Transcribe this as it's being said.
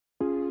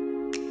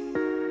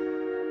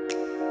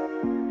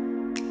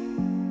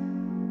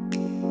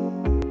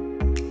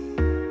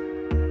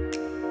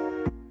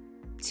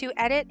To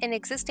edit an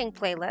existing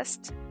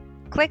playlist,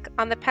 click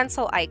on the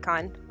pencil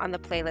icon on the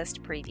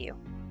playlist preview.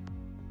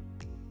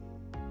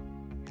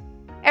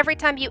 Every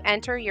time you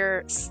enter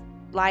your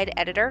slide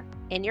editor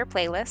in your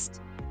playlist,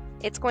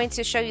 it's going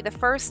to show you the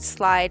first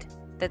slide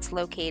that's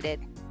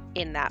located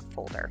in that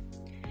folder.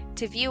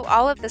 To view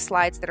all of the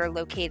slides that are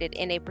located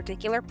in a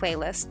particular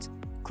playlist,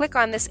 click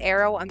on this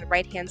arrow on the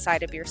right-hand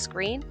side of your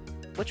screen,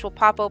 which will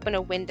pop open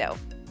a window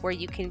where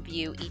you can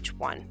view each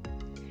one.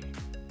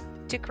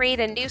 To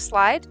create a new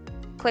slide,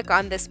 click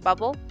on this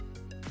bubble,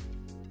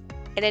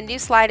 and a new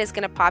slide is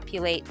going to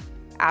populate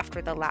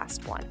after the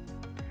last one.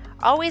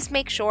 Always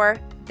make sure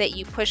that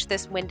you push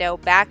this window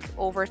back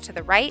over to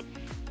the right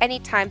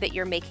anytime that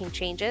you're making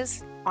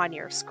changes on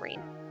your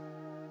screen.